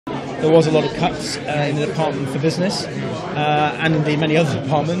there was a lot of cuts in the Department for Business and indeed many other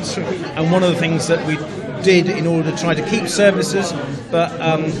departments. And one of the things that we did in order to try to keep services but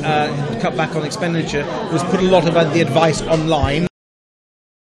cut back on expenditure was put a lot of the advice online.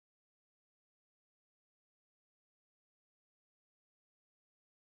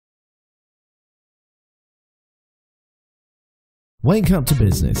 Wake Up to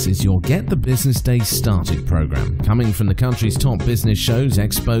Business is your Get the Business Day Started program, coming from the country's top business shows,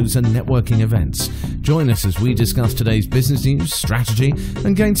 expos and networking events. Join us as we discuss today's business news, strategy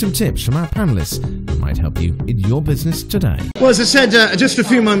and gain some tips from our panellists that might help you in your business today. Well, as I said just a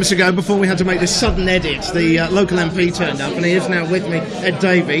few moments ago, before we had to make this sudden edit, the local MP turned up and he is now with me, Ed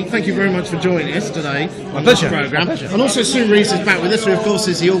Davey. Thank you very much for joining us today on this programme. And also Sue Reeves is back with us, who of course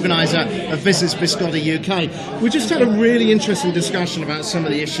is the organiser of Business Biscotti UK. We just had a really interesting discussion about some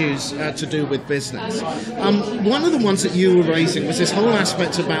of the issues to do with business. One of the ones that you were raising was this whole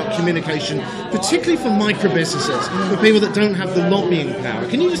aspect about communication, particularly for micro businesses, for people that don't have the lobbying power.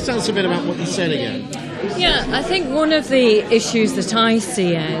 Can you just tell us a bit about what you said again? Yeah, I think one of the issues that I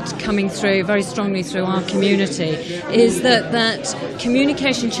see, Ed, coming through very strongly through our community is that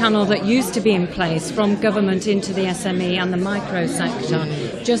communication channel that used to be in place from government into the SME and the micro sector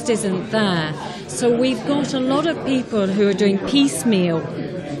just isn't there. So we've got a lot of people who are doing piecemeal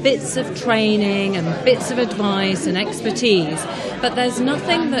bits of training and bits of advice and expertise, but there's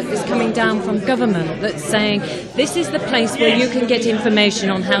nothing that is coming down from government that's saying this is the place where you can get information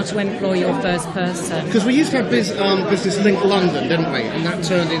on how to employ your first person. Because we used to have Business Link London, didn't we? And that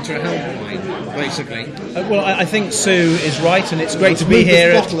turned into a helpline, basically. Well, I think Sue is right, and it's great to be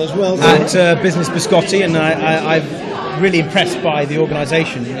here at Business Biscotti, and I've really impressed by the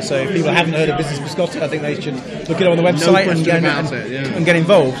organisation. So if people haven't heard of Business Biscotti, I think they should look it up on the website and get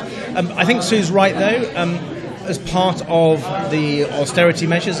involved. I think Sue's right though. As part of the austerity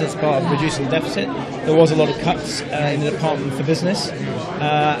measures, as part of reducing the deficit, there was a lot of cuts in the Department for Business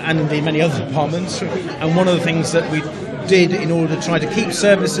and indeed many other departments. And one of the things that we did in order to try to keep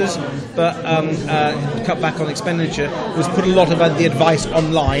services but cut back on expenditure was put a lot of the advice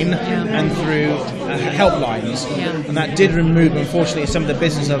online and through helplines, and that did remove, unfortunately, some of the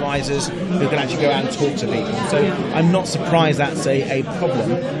business advisors who can actually go out and talk to people. So I'm not surprised that's a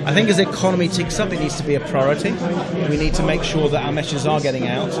problem. I think as the economy ticks up, it needs to be a priority. We need to make sure that our messages are getting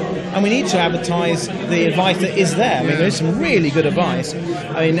out, and we need to advertise the advice that is there. I mean, there's some really good advice.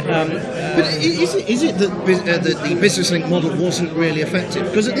 I mean, but is it that the Business Link model wasn't really effective?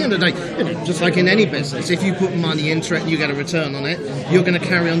 Because at the end of the day, just like in any business, if you put money into it and you get a return on it, you're going to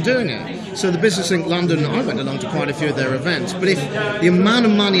carry on doing it. So the Business Link London, I went along to quite a few of their events, but if the amount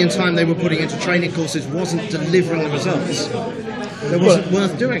of money and time they were putting into training courses wasn't delivering the results, it wasn't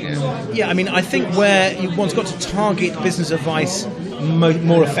worth doing it. Yeah, I mean, I think where one's got to target business advice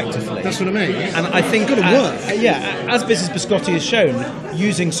more effectively. That's what I mean. And I think it's got to work. Yeah, as Business Biscotti has shown,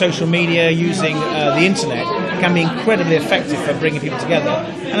 using social media, using the internet can be incredibly effective for bringing people together.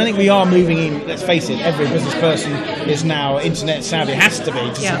 And I think we are moving in. Let's face it, every business person is now internet savvy, has to be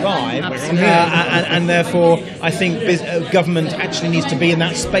to survive. And therefore, I think government actually needs to be in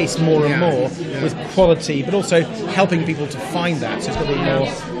that space more and more with quality, but also helping people to find that, so it's going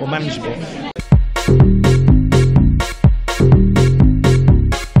to be more manageable.